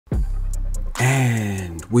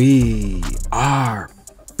We are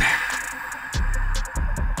back.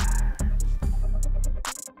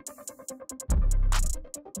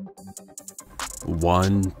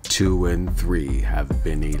 1, 2, and 3 have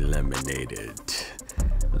been eliminated.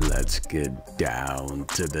 Let's get down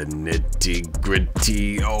to the nitty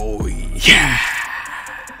gritty. Oh yeah!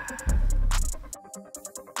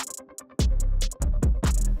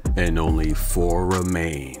 And only 4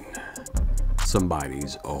 remain.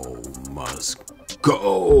 Somebody's O must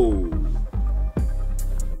go.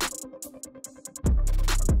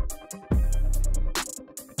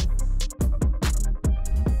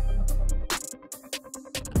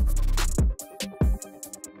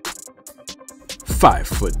 Five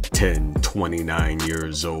foot 10, 29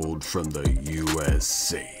 years old from the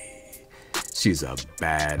USA. She's a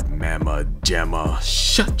bad mama jamma.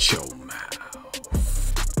 Shut your mouth.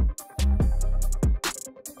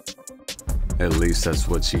 At least that's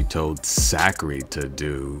what she told Sakkari to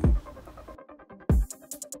do.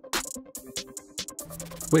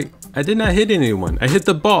 Wait, I did not hit anyone. I hit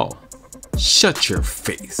the ball. Shut your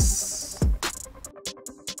face.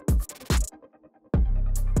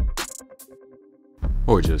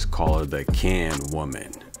 Or just call her the can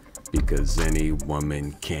woman, because any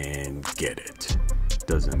woman can get it.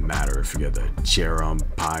 Doesn't matter if you're the chair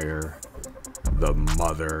umpire, the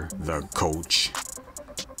mother, the coach,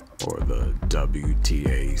 or the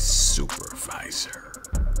WTA supervisor.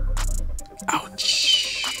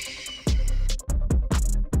 Ouch.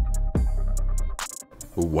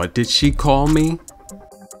 What did she call me?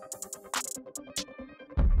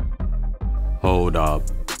 Hold up.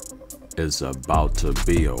 It's about to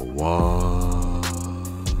be a what?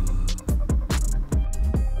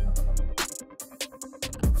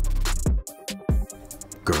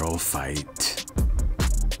 Girl fight.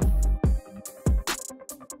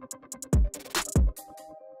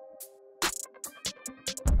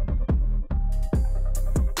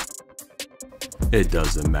 It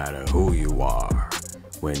doesn't matter who you are.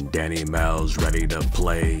 When Danielle's ready to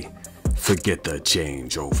play, forget the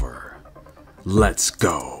changeover. Let's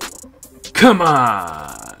go. Come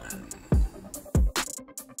on!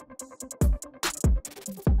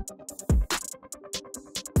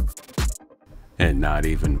 And not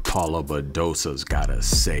even Paula Badosa's got a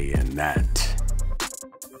say in that.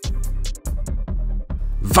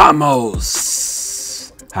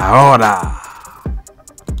 Vamos! Ahora!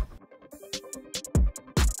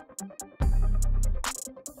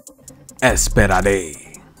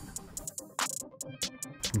 Esperaré.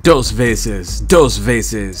 Dos veces, dos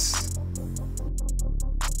veces.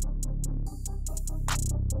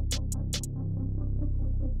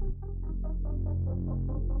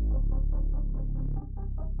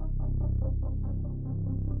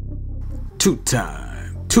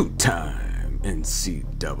 Two-time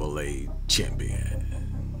NCAA champion,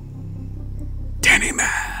 Danielle.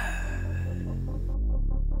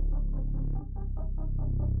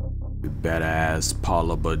 You better ask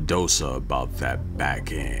Paula Badosa about that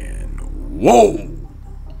backhand. Whoa!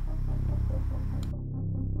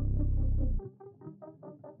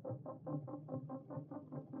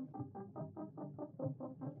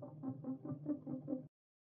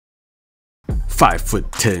 Five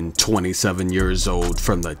foot 10, 27 years old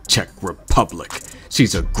from the Czech Republic.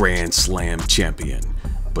 She's a Grand Slam champion,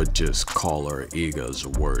 but just call her Iga's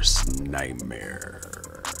worst nightmare.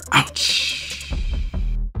 Ouch!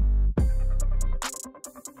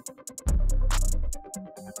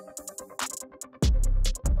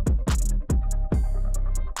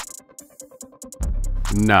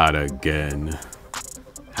 Not again.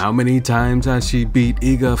 How many times has she beat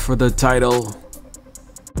Iga for the title?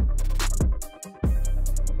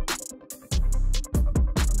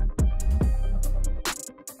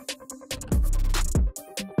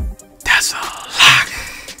 That's a lock.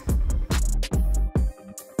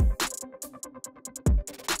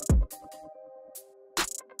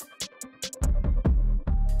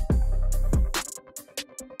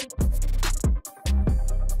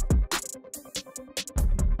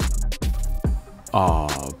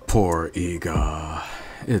 Aw, poor Iga.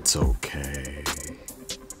 It's okay.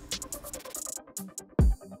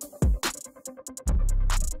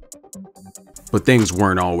 But things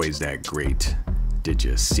weren't always that great. Did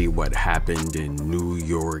you see what happened in New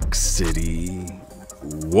York City?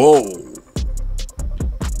 Whoa!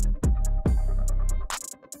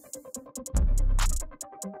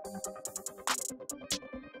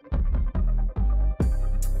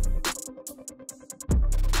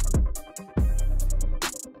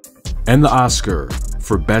 And the Oscar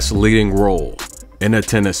for Best Leading Role in a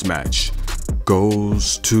Tennis Match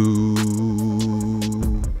goes to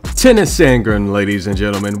Tennys Sandgren, ladies and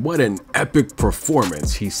gentlemen, what an epic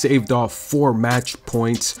performance. He saved off 4 match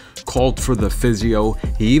points, called for the physio,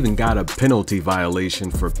 he even got a penalty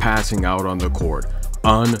violation for passing out on the court.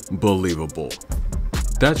 Unbelievable.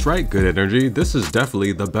 That's right, good energy. This is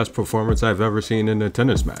definitely the best performance I've ever seen in a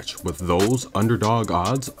tennis match. With those underdog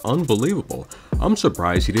odds, unbelievable. I'm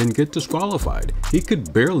surprised he didn't get disqualified. He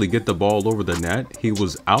could barely get the ball over the net. He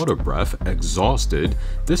was out of breath, exhausted.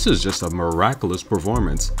 This is just a miraculous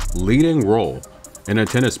performance. Leading role in a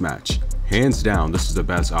tennis match. Hands down, this is the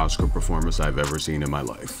best Oscar performance I've ever seen in my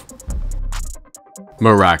life.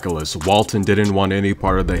 Miraculous. Walton didn't want any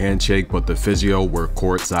part of the handshake, but the physio were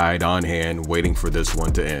courtside on hand waiting for this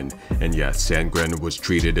one to end. And yes, Sandgren was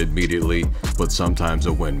treated immediately, but sometimes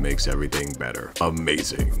a win makes everything better.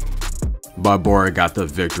 Amazing. Barbora got the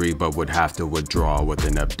victory but would have to withdraw with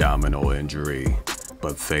an abdominal injury.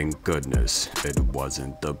 But thank goodness it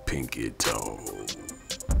wasn't the pinky toe.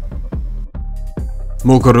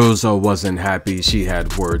 Muguruza wasn't happy. She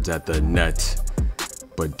had words at the net,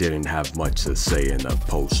 but didn't have much to say in the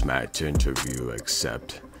post-match interview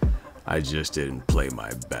except, "I just didn't play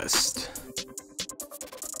my best."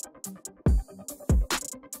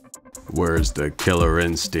 Where's the killer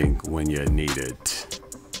instinct when you need it?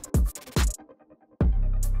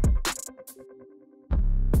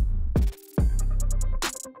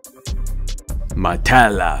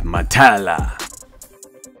 Matala, matala.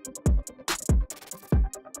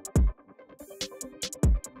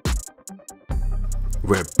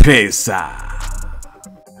 Represa.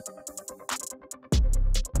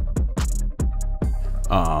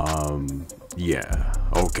 Yeah,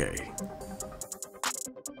 okay.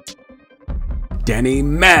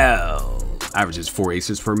 Danielle averages 4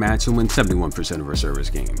 aces per match and wins 71% of her service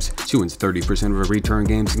games. She wins 30% of her return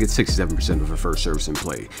games and gets 67% of her first service in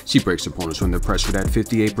play. She breaks opponents when they're pressured at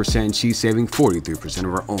 58%. She's saving 43%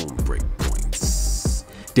 of her own break points.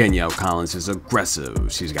 Danielle Collins is aggressive.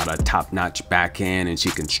 She's got a top-notch backhand and she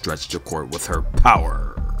can stretch the court with her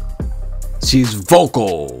power. She's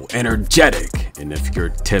vocal, energetic, and if you're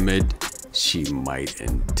timid, she might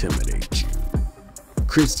intimidate you.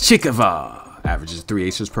 Krejcikova averages 3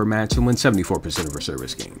 aces per match and wins 74% of her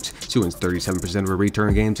service games. She wins 37% of her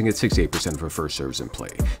return games and gets 68% of her first serves in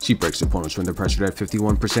play. She breaks opponents when they're pressured at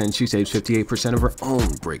 51%. She saves 58% of her own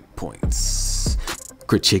break points.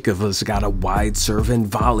 Krejcikova's got a wide serve and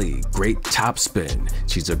volley, great topspin.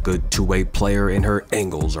 She's a good two-way player and her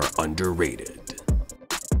angles are underrated.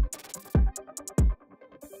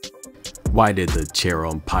 Why did the chair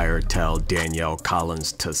umpire tell Danielle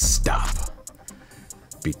Collins to stop?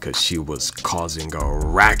 Because she was causing a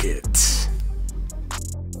racket.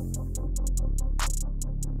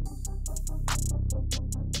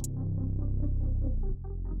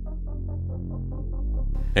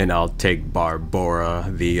 And I'll take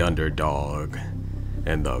Barbora, the underdog,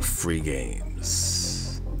 and the free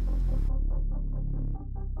games.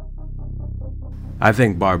 I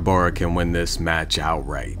think Barbora can win this match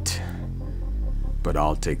outright, but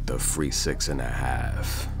I'll take the free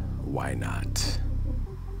 6.5. Why not?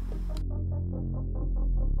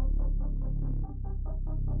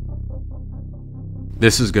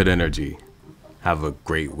 This is good energy. Have a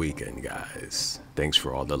great weekend, guys. Thanks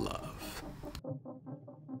for all the love.